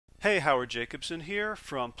Hey, Howard Jacobson here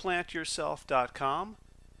from plantyourself.com.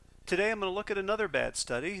 Today I'm going to look at another bad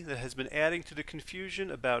study that has been adding to the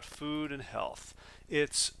confusion about food and health.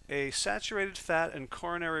 It's a saturated fat and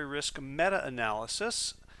coronary risk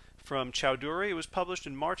meta-analysis from Chowdhury. It was published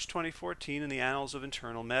in March 2014 in the Annals of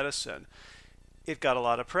Internal Medicine. It got a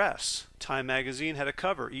lot of press. Time magazine had a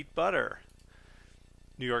cover, Eat Butter.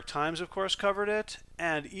 New York Times, of course, covered it,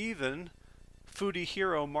 and even foodie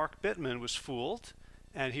hero Mark Bittman was fooled.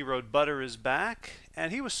 And he wrote Butter is Back,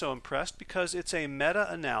 and he was so impressed because it's a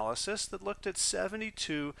meta-analysis that looked at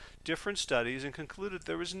 72 different studies and concluded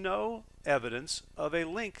there was no evidence of a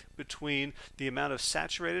link between the amount of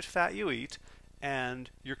saturated fat you eat and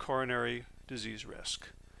your coronary disease risk.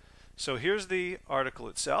 So here's the article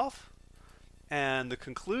itself, and the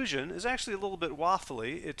conclusion is actually a little bit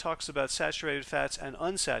waffly. It talks about saturated fats and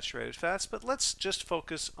unsaturated fats, but let's just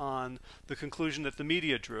focus on the conclusion that the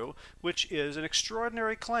media drew, which is an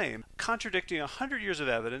extraordinary claim contradicting 100 years of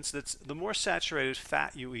evidence that the more saturated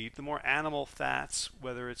fat you eat, the more animal fats,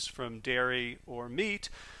 whether it's from dairy or meat,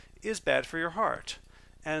 is bad for your heart.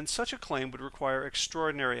 And such a claim would require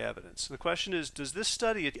extraordinary evidence. The question is, does this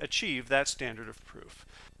study achieve that standard of proof?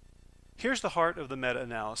 Here's the heart of the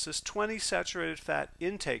meta-analysis, 20 saturated fat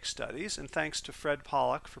intake studies, and thanks to Fred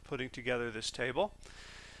Pollack for putting together this table.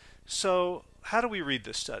 So how do we read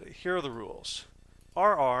this study? Here are the rules.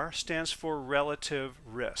 RR stands for relative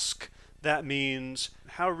risk. That means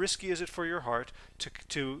how risky is it for your heart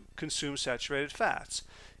to consume saturated fats.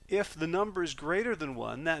 If the number is greater than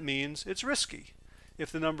 1, that means it's risky.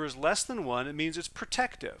 If the number is less than 1, it means it's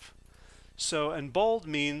protective. So, and bold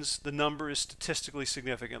means the number is statistically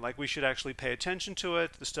significant, like we should actually pay attention to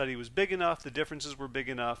it, the study was big enough, the differences were big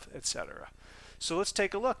enough, etc. So let's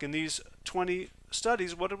take a look. In these 20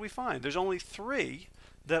 studies, what did we find? There's only 3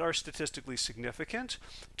 that are statistically significant.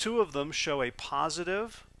 2 of them show a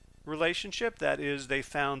positive relationship, that is, they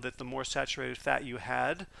found that the more saturated fat you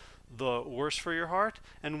had, the worse for your heart,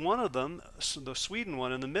 and one of them, the Sweden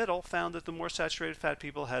one in the middle, found that the more saturated fat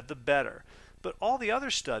people had, the better. But all the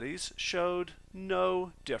other studies showed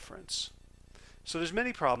no difference. So there's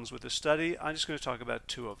many problems with this study. I'm just going to talk about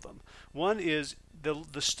 2 of them. One is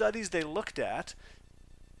the studies they looked at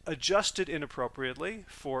adjusted inappropriately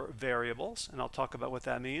for variables, and I'll talk about what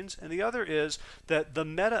that means. And the other is that the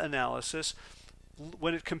meta-analysis,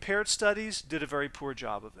 when it compared studies, did a very poor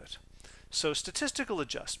job of it. So statistical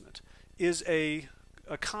adjustment is a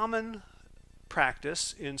common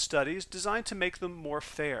practice in studies designed to make them more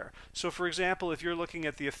fair. So for example, if you're looking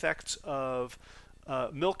at the effects of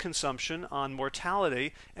milk consumption on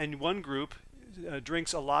mortality, and one group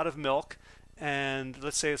drinks a lot of milk, and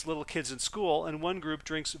let's say it's little kids in school, and one group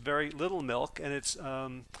drinks very little milk, and it's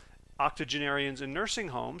octogenarians in nursing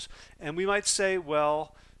homes, and we might say,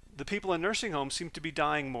 well, the people in nursing homes seem to be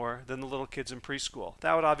dying more than the little kids in preschool.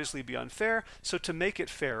 That would obviously be unfair, so to make it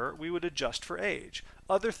fairer, we would adjust for age.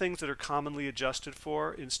 Other things that are commonly adjusted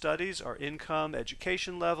for in studies are income,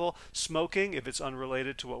 education level, smoking, if it's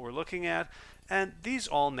unrelated to what we're looking at, and these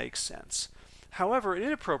all make sense. However, an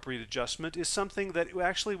inappropriate adjustment is something that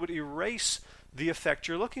actually would erase the effect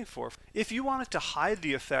you're looking for. If you wanted to hide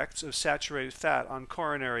the effects of saturated fat on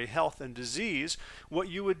coronary health and disease, what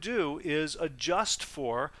you would do is adjust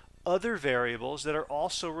for other variables that are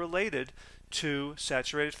also related to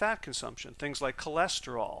saturated fat consumption, things like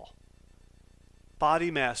cholesterol,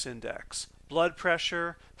 body mass index, blood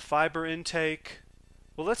pressure, fiber intake.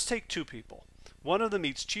 Well, let's take 2 people. One of them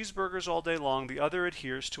eats cheeseburgers all day long, the other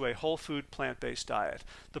adheres to a whole food plant-based diet.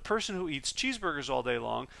 The person who eats cheeseburgers all day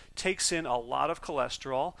long takes in a lot of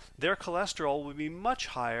cholesterol. Their cholesterol will be much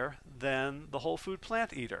higher than the whole food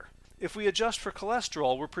plant eater. If we adjust for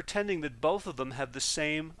cholesterol, we're pretending that both of them have the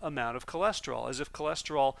same amount of cholesterol, as if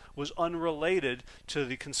cholesterol was unrelated to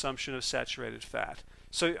the consumption of saturated fat.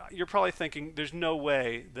 So you're probably thinking there's no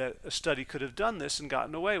way that a study could have done this and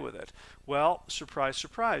gotten away with it. Well, surprise,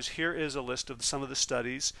 surprise, here is a list of some of the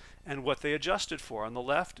studies and what they adjusted for. On the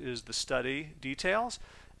left is the study details,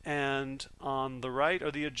 and on the right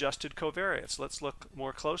are the adjusted covariates. Let's look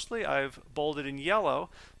more closely. I've bolded in yellow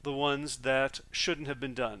the ones that shouldn't have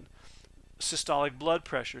been done. Systolic blood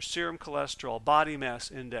pressure, serum cholesterol, body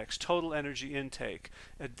mass index, total energy intake,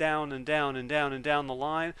 down and down and down and down the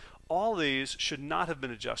line. All these should not have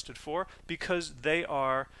been adjusted for because they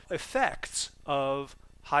are effects of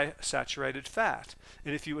high saturated fat.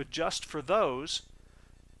 And if you adjust for those,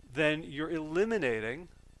 then you're eliminating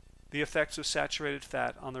the effects of saturated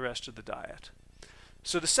fat on the rest of the diet.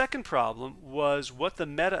 So the second problem was what the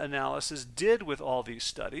meta-analysis did with all these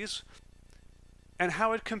studies and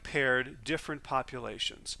how it compared different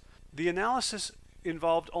populations. The analysis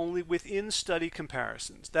involved only within study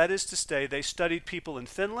comparisons. That is to say, they studied people in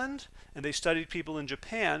Finland and they studied people in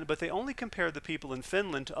Japan, but they only compared the people in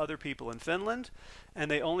Finland to other people in Finland,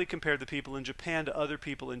 and they only compared the people in Japan to other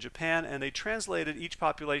people in Japan, and they translated each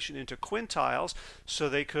population into quintiles so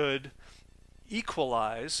they could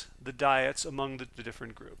equalize the diets among the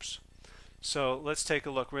different groups. So let's take a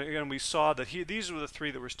look. Again, we saw that these were the three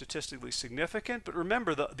that were statistically significant, but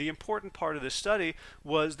remember the important part of this study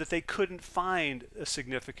was that they couldn't find a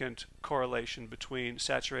significant correlation between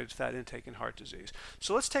saturated fat intake and heart disease.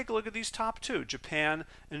 So let's take a look at these top two, Japan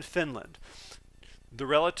and Finland. The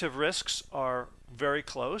relative risks are very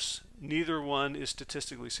close. Neither one is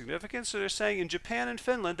statistically significant, so they're saying in Japan and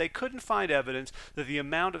Finland they couldn't find evidence that the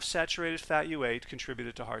amount of saturated fat you ate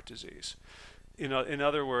contributed to heart disease. In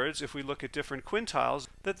other words, if we look at different quintiles,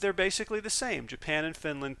 that they're basically the same. Japan and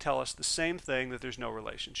Finland tell us the same thing, that there's no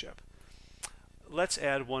relationship. Let's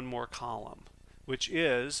add one more column, which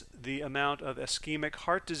is the amount of ischemic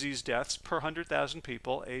heart disease deaths per 100,000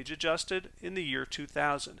 people, age adjusted, in the year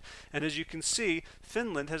 2000. And as you can see,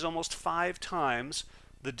 Finland has almost 5 times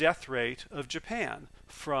the death rate of Japan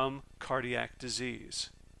from cardiac disease.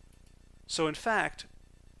 So in fact,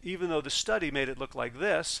 even though the study made it look like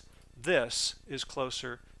this is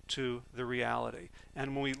closer to the reality.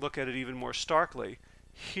 And when we look at it even more starkly,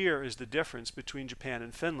 here is the difference between Japan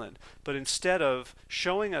and Finland. But instead of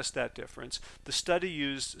showing us that difference, the study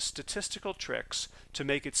used statistical tricks to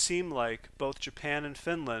make it seem like both Japan and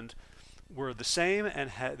Finland were the same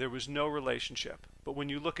and there was no relationship. But when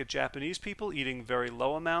you look at Japanese people eating very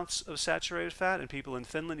low amounts of saturated fat and people in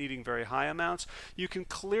Finland eating very high amounts, you can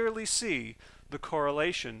clearly see the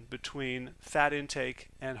correlation between fat intake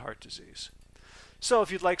and heart disease. So if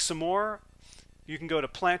you'd like some more, you can go to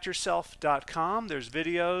plantyourself.com. There's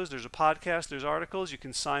videos, there's a podcast, there's articles. You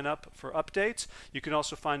can sign up for updates. You can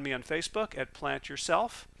also find me on Facebook at Plant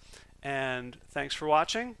Yourself. And thanks for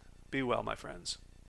watching. Be well, my friends.